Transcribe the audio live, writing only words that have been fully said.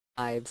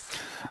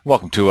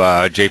Welcome to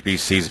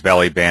JPC's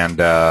belly band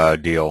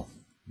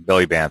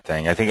belly band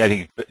thing. I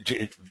think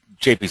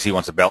JPC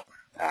wants a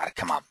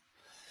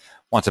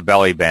wants a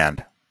belly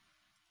band.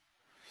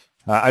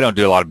 I don't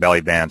do a lot of belly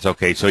bands.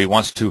 Okay, so he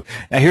wants to.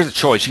 Now here's a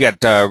choice. You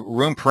got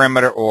room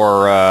perimeter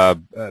or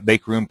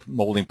make room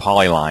molding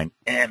polyline.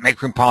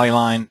 Make room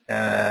polyline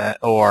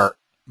or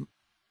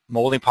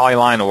molding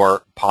polyline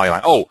or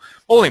polyline. Oh,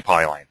 molding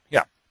polyline.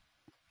 Yeah.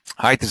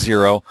 Height to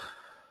 0.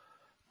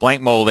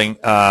 Blank molding.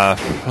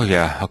 Oh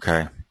yeah.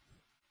 Okay.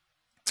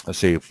 Let's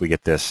see if we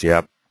get this.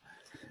 Yep.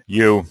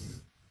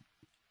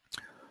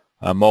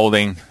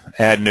 Molding.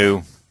 Add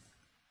new.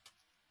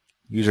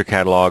 User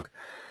catalog.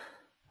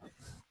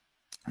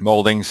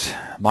 Moldings.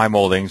 My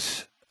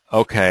moldings.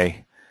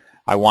 Okay.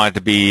 I want it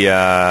to be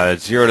 0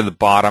 to the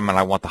bottom, and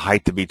I want the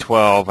height to be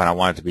 12, and I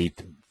want it to be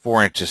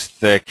 4 inches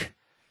thick.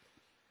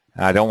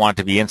 I don't want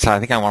it to be inside. I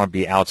think I want it to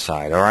be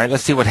outside. All right,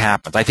 let's see what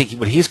happens. I think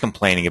what he's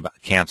complaining about,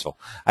 cancel.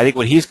 I think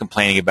what he's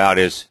complaining about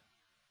is,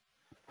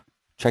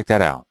 check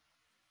that out.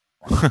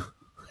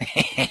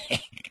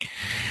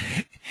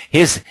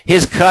 his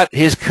cut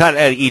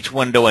at each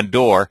window and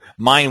door.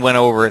 Mine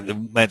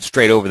went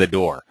straight over the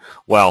door.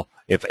 Well,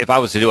 if I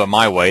was to do it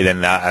my way,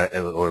 then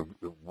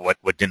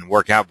what didn't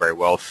work out very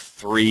well.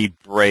 3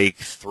 break,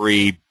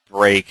 3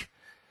 break,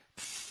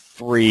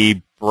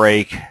 3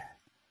 break.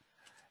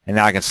 And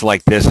now I can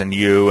select this and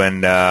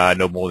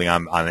no molding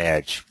on the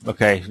edge.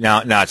 Okay,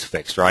 now it's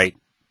fixed, right?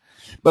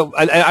 But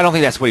I don't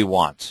think that's what he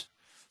wants.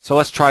 So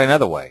let's try it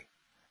another way.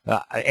 This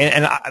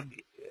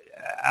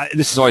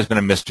has always been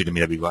a mystery to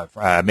me.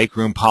 Make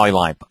room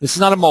polyline. This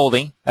is not a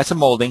molding. That's a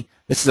molding.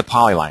 This is a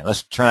polyline.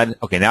 Let's try it.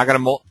 Okay, now I got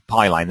a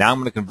polyline. Now I'm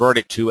going to convert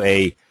it to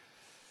a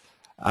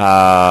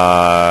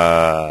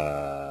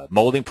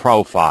molding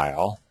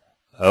profile.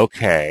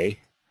 Okay.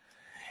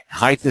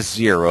 Height is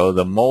 0.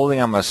 The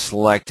molding I'm going to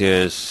select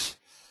is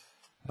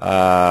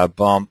my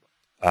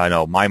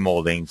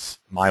moldings.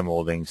 My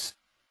moldings.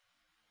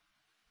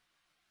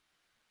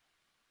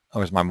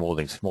 Where's my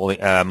moldings?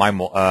 My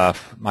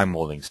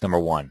moldings. Number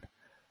 1.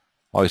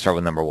 Always start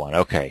with number 1.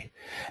 Okay.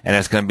 And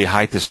it's going to be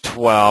height is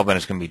 12, and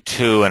it's going to be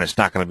 2, and it's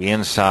not going to be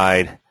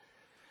inside.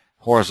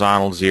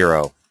 Horizontal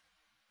 0.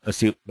 Let's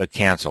see.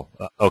 Cancel.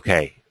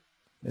 Okay.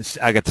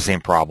 I got the same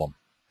problem.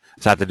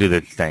 So I have to do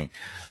the thing.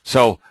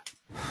 So.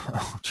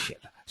 Oh, shit.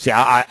 See,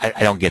 I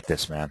don't get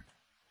this, man.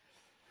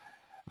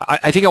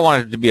 I think I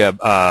want it to be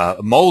a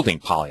molding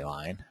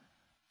polyline.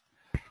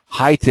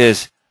 Height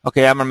is,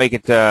 okay, I'm going to make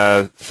it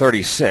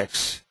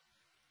 36.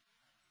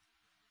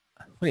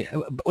 What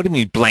do you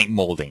mean blank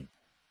molding?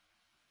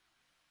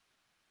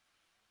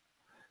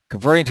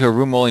 Converting a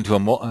room molding to a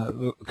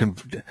molding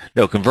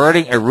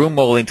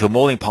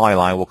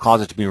polyline will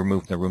cause it to be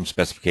removed from the room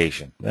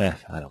specification.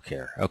 I don't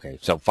care. Okay,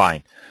 so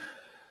fine.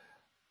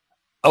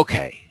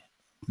 Okay.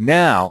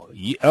 Now,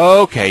 there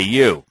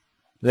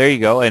you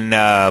go. And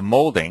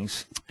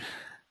moldings,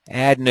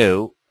 add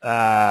new,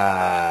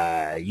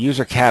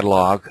 user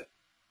catalog,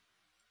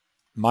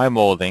 my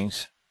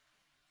moldings,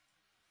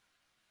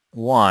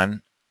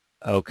 1,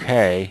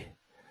 okay,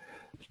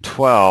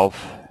 12,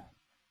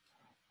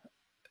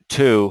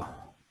 2,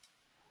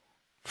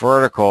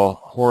 vertical,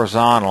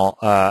 horizontal,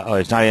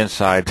 it's not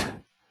inside.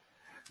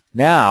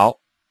 Now,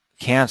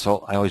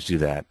 cancel, I always do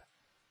that.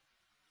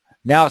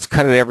 Now it's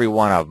cut at every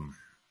one of them.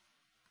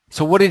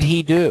 So what did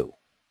he do?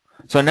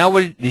 So now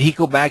did he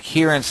go back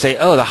here and say,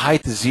 oh, the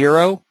height is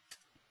 0?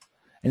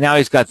 And now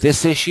he's got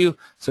this issue.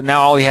 So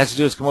now all he has to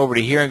do is come over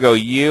to here and go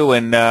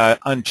and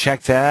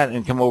uncheck that,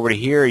 and come over to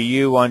here,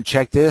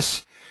 uncheck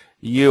this,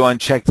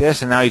 uncheck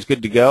this, and now he's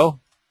good to go?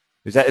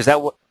 Is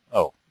that what?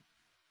 Oh.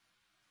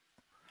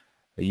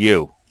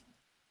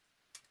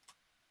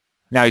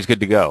 Now he's good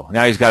to go.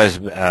 Now he's got his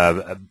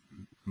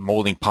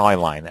molding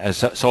polyline.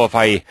 So if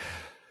I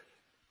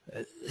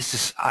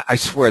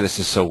swear this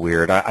is so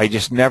weird. I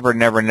just never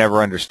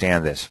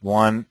understand this.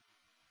 1,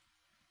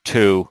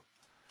 2,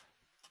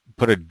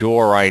 put a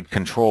door right,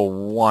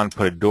 control 1,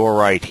 put a door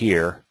right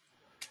here.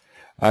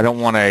 I don't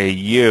want a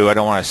I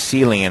don't want a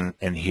ceiling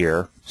in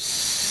here.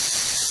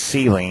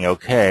 Ceiling,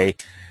 okay.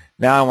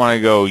 Now I want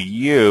to go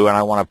and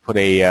I want to put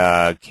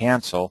a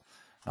cancel.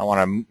 I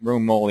want a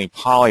room molding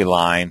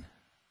polyline.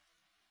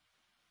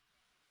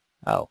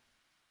 Oh.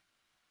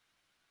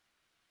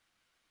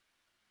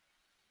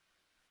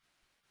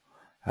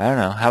 I don't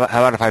know. How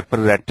about if I put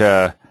it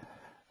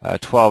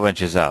at 12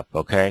 inches up,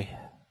 okay?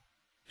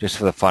 Just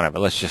for the fun of it.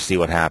 Let's just see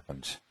what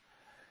happens.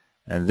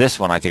 And this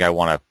one, I think I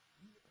want to...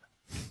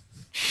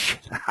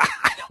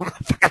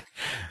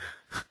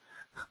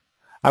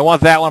 I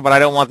want that one, but I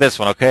don't want this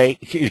one, okay?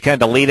 You can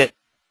delete it.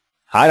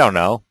 I don't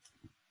know.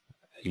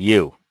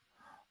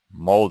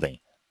 Molding.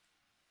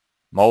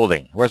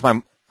 Molding. Where's my...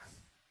 I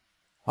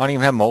don't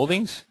even have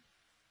moldings?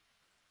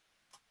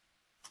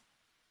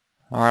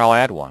 All right, I'll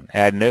add one.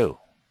 Add new.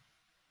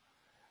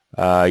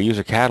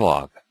 User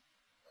catalog.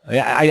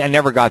 I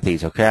never got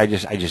these. Okay, I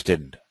just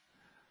didn't.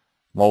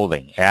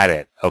 Molding. Add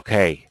it.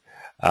 Okay.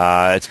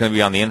 It's going to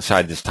be on the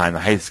inside this time.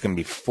 The height is going to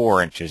be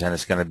 4 inches, and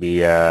it's going to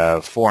be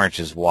 4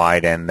 inches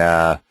wide, and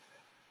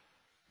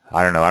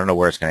I don't know. I don't know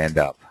where it's going to end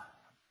up.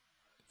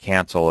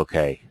 Cancel.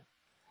 Okay.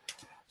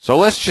 So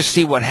let's just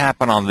see what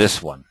happened on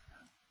this one.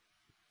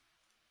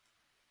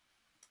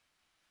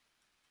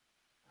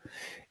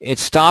 It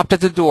stopped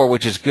at the door,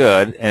 which is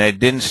good, and it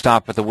didn't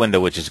stop at the window,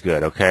 which is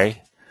good,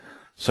 okay?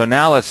 So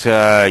now let's,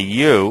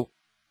 okay,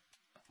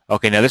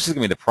 now this is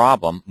going to be the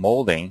problem.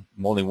 Molding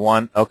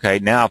 1, okay,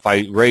 now if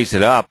I raise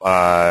it up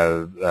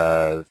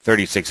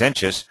 36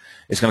 inches,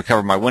 it's going to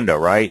cover my window,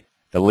 right?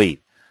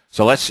 Delete.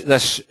 So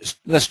let's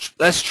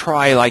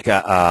try like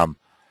a,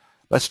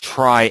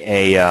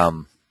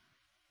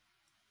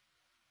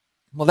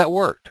 well, that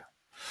worked.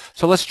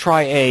 So let's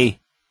try a,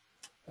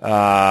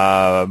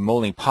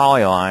 molding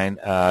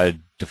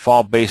polyline,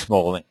 default base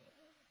molding.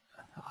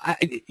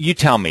 You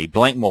tell me,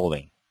 blank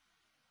molding.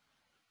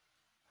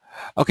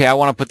 Okay, I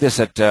want to put this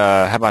at,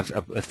 how about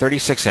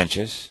 36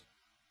 inches?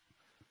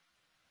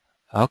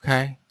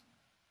 Okay.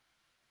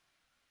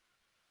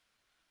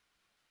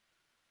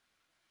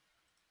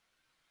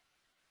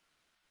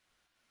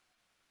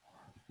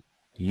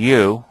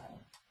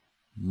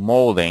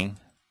 Molding.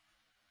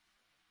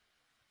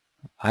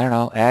 I don't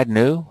know, add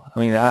new? I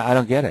mean, I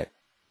don't get it.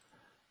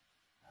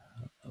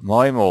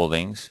 My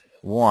moldings,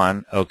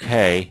 1,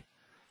 okay,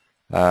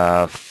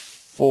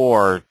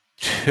 4,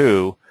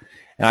 2,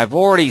 and I've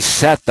already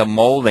set the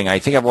molding. I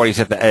think I've already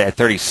set the at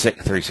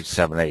 36,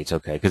 7/8,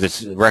 okay, because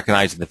it's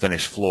recognizing the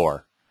finished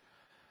floor.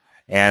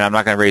 And I'm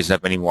not going to raise it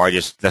up anymore.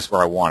 That's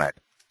where I want it.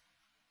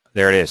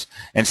 There it is.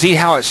 And see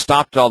how it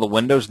stopped all the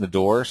windows and the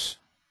doors?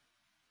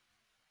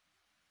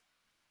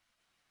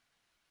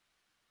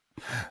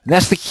 And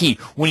that's the key.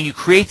 When you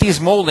create these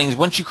moldings,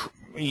 once you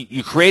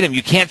create them,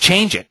 you can't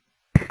change it.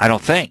 I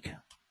don't think.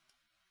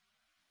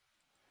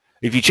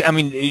 If you, I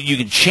mean, you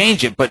can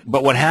change it, but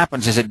what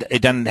happens is it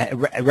doesn't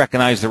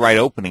recognize the right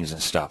openings and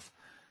stuff.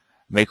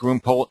 Make room,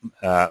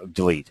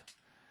 delete.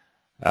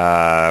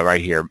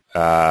 Right here,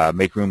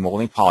 make room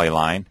molding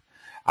polyline.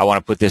 I want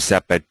to put this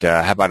up at,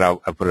 how about I'll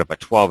put it up at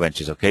 12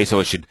 inches, okay?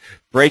 So it should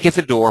break at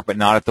the door, but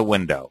not at the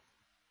window.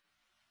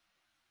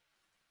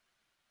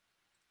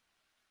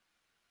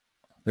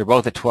 They're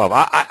both at 12.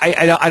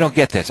 I don't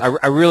get this.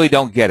 I really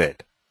don't get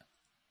it.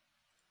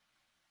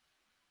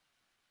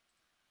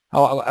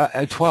 Oh,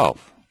 at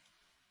 12.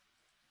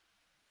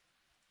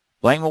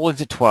 Blank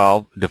molding's at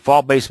 12.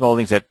 Default base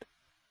molding's at,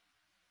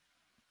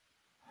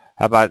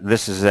 how about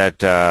this is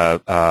at, I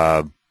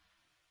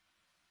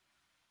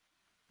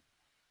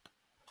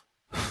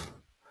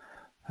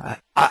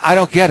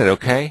don't get it,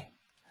 okay?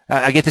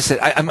 I get this.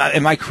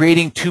 Am I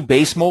creating 2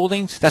 base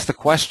moldings? That's the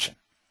question.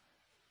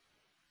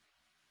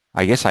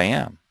 I guess I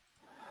am.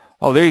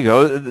 Oh, there you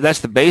go.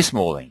 That's the base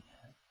molding.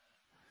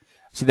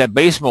 See, that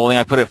base molding,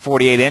 I put it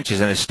 48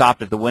 inches, and it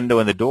stopped at the window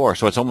and the door.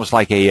 So it's almost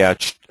like a,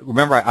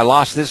 remember, I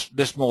lost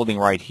this molding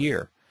right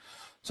here.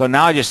 So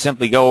now I just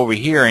simply go over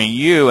here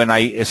and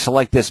I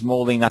select this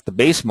molding, not the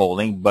base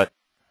molding, but,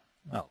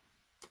 oh.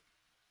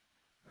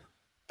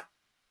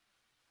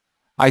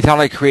 I thought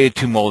I created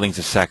 2 moldings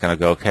a second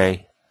ago,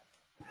 okay?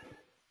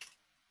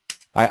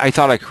 I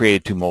thought I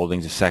created 2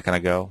 moldings a second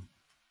ago.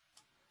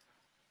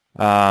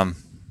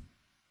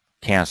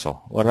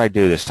 Cancel. What did I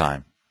do this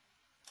time?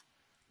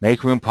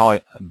 Make room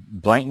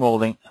blank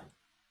molding.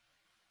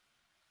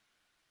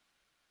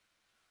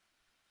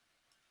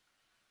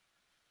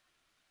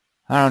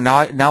 I don't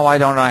know. Now I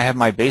don't know I have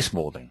my base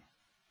molding.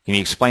 Can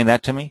you explain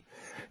that to me?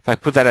 If I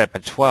put that up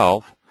at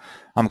 12,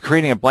 I'm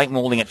creating a blank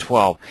molding at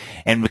 12.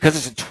 And because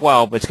it's at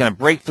 12, it's going to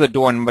break for the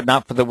door but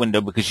not for the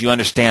window because you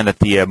understand that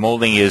the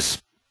molding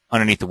is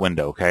underneath the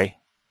window, okay?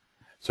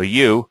 So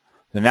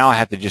now I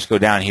have to just go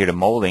down here to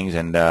moldings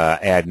and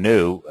add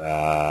new,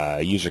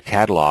 user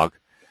catalog,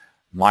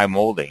 my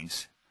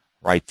moldings,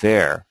 right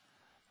there.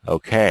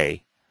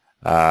 Okay.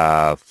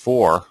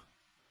 4.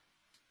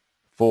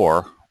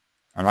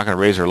 I'm not going to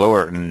raise or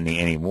lower it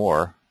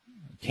anymore.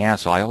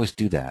 Cancel. I always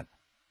do that.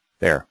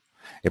 There.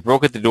 It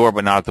broke at the door,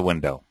 but not at the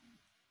window.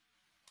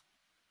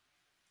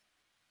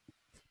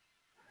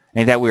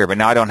 Ain't that weird? But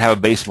now I don't have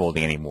a base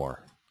molding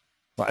anymore.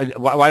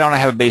 Why don't I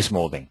have a base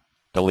molding?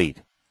 Delete.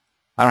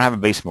 I don't have a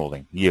base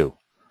molding.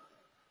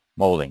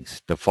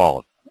 Moldings.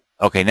 Default.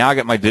 Okay, now I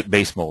get my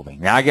base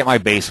molding. Now I get my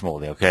base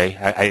molding, okay?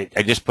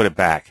 I just put it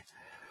back.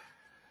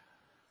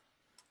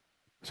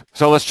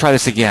 So let's try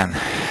this again.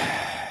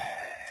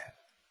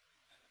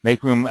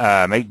 Make room,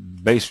 make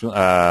base,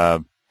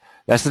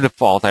 that's the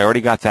default. I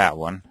already got that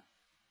one.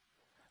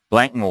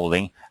 Blank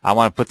molding. I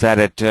want to put that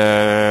at,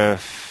 I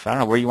don't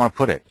know where you want to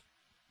put it.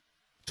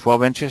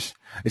 12 inches?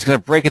 It's going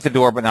to break at the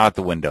door, but not at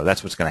the window.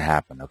 That's what's going to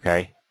happen,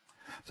 okay?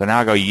 So now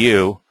I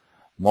go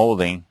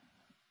molding.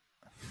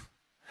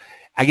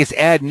 I guess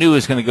add new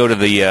is going to go to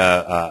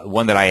the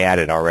one that I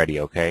added already,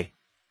 okay?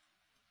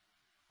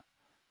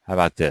 How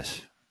about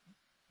this?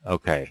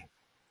 Okay.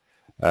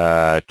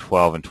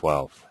 12 and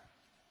 12.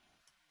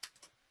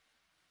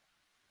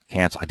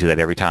 Cancel. I do that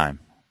every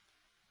time.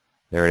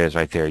 There it is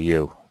right there,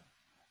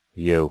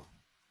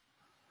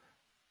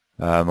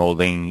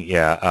 molding,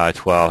 yeah,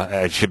 12.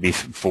 It should be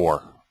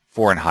 4.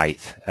 4 in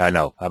height.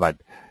 No, how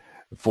about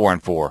 4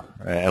 and 4?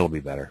 It'll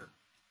be better.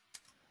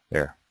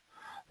 There.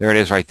 There it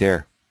is right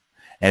there.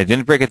 And it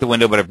didn't break at the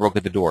window, but it broke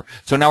at the door.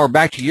 So now we're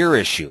back to your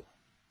issue.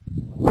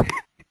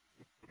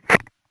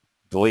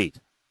 Delete.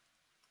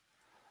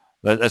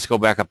 Let's go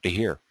back up to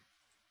here.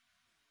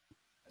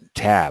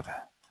 Tab.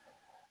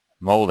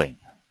 Molding.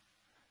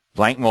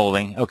 Blank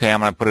molding. Okay,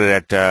 I'm going to put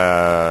it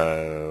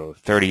at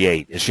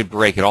 38. It should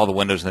break at all the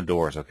windows and the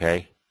doors,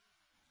 okay?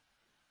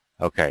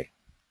 Okay.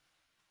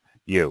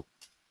 You.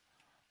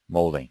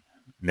 Molding.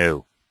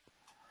 New.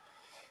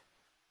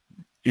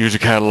 User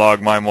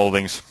catalog, my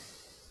moldings.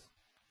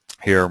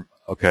 Here,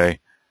 okay.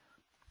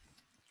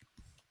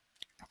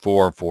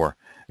 4 4.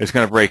 It's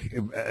going to break.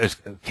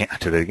 Can't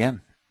do it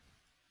again.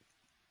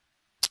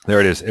 There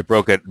it is. It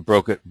broke it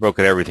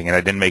everything, and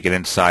I didn't make it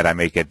inside. I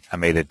made it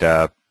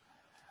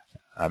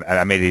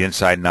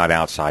inside, not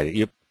outside.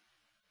 Yep,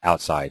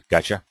 outside.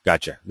 Gotcha.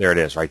 There it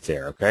is, right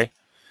there. Okay.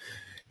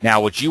 Now,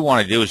 what you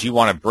want to do is you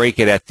want to break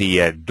it at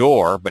the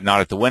door, but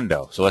not at the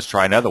window. So let's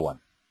try another one.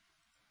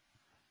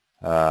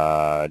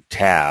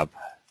 Tab,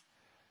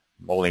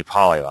 molding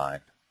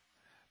polyline,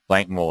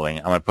 blank molding.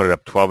 I'm going to put it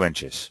up 12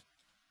 inches.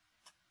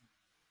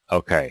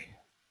 Okay.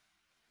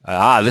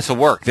 This will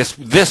work.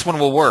 This one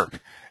will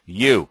work.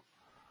 You,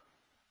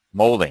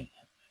 molding,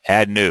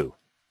 add new,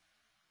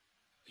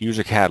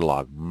 user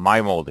catalog,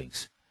 my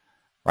moldings,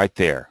 right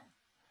there.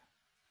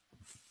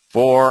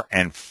 4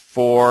 and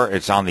 4.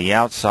 It's on the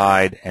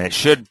outside, and it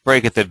should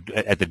break at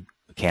the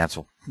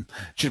cancel. It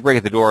should break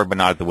at the door, but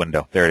not at the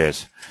window. There it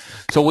is.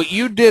 So what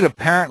you did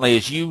apparently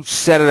is you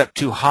set it up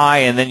too high,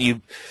 and then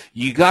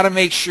you got to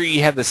make sure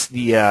you have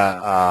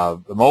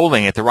the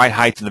molding at the right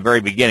height in the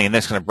very beginning, and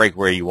that's going to break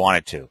where you want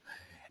it to.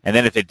 And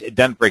then if it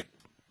doesn't break,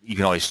 you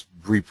can always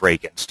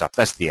re-break it and stuff.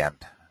 That's the end.